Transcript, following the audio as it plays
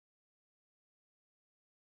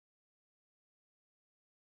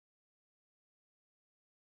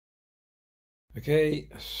Okay,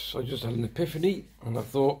 so I just had an epiphany and I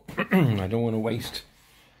thought I don't want to waste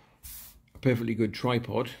a perfectly good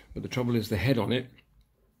tripod, but the trouble is the head on it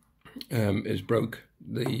is broke.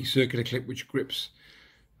 The circular clip which grips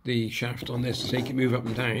the shaft on this to make it move up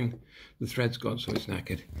and down, the thread's gone, so it's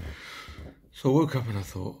knackered. So I woke up and I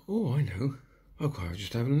thought, oh, I know, okay, I was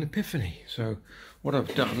just having an epiphany. So what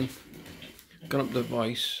I've done, gone up the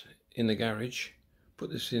vise in the garage, put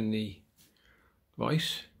this in the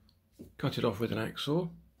vise, cut it off with an hacksaw,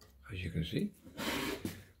 as you can see.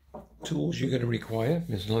 Tools you're going to require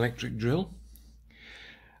is an electric drill,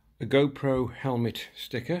 a GoPro helmet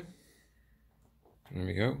sticker. There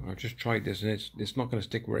we go. I've just tried this and it's not going to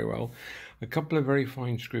stick very well. A couple of very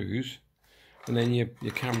fine screws, and then your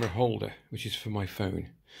camera holder, which is for my phone.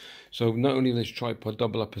 So not only will this tripod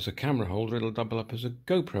double up as a camera holder, it'll double up as a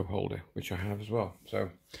GoPro holder, which I have as well. So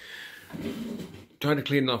trying to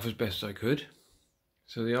clean it off as best I could.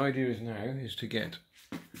 So the idea is now is to get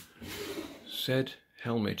said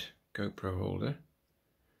helmet GoPro holder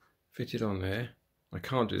fitted on there. I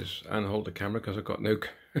can't do this and hold the camera because I've got no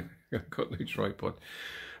tripod.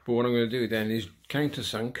 But what I'm going to do then is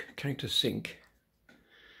countersink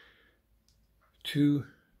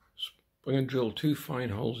I'm going to drill 2 fine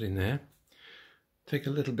holes in there, take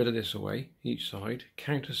a little bit of this away each side,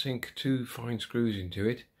 countersink 2 fine screws into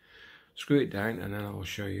it, screw it down, and then I'll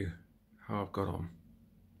show you how I've got on.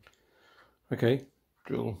 Okay,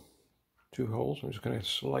 drill 2 holes. I'm just going to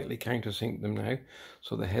slightly countersink them now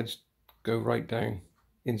so the heads go right down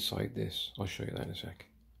inside this. I'll show you that in a sec.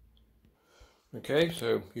 Okay,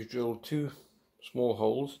 so you've drilled 2 small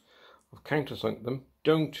holes. I've countersunk them.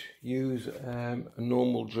 Don't use a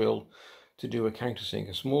normal drill to do a countersink.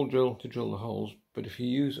 A small drill to drill the holes, but if you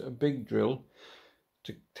use a big drill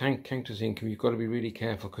to countersink them, you've got to be really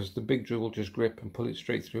careful because the big drill will just grip and pull it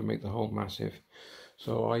straight through and make the hole massive.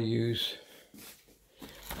 So I use,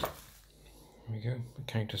 there we go, a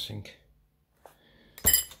countersink.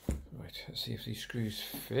 Right, let's see if these screws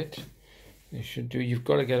fit. They should do. You've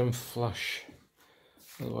got to get them flush,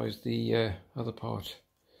 otherwise the other part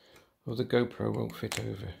of the GoPro won't fit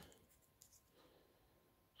over.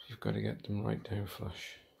 So you've got to get them right down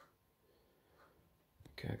flush.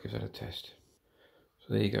 Okay, I'll give that a test.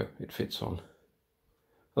 So there you go, it fits on.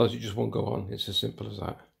 Otherwise it just won't go on, it's as simple as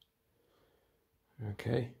that.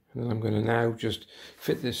 Okay, and then I'm going to now just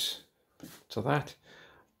fit this to that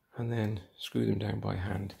and then screw them down by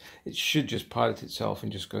hand. It should just pilot itself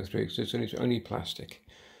and just go through, so it's only plastic.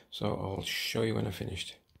 So I'll show you when I've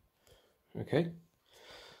finished. Okay,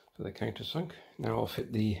 so they're countersunk. Now I'll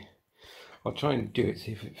fit the, I'll try and do it,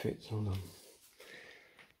 see if it fits. Hold on.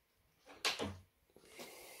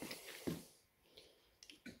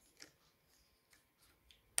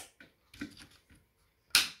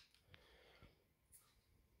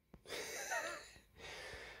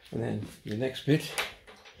 And then the next bit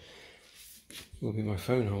will be my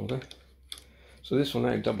phone holder. So this will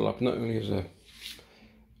now double up not only as a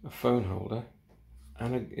phone holder,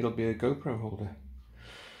 and it'll be a GoPro holder.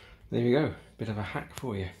 There you go, bit of a hack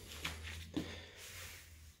for you.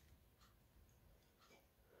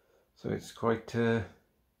 So it's quite,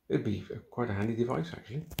 it'd be quite a handy device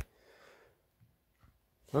actually.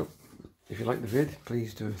 So if you like the vid,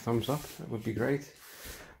 please do a thumbs up, that would be great.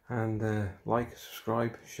 And like,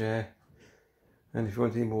 subscribe, share, and if you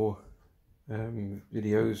want any more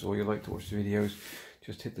videos or you like to watch the videos,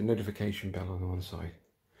 just hit the notification bell on one side.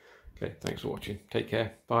 Okay, thanks for watching. Take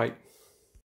care. Bye.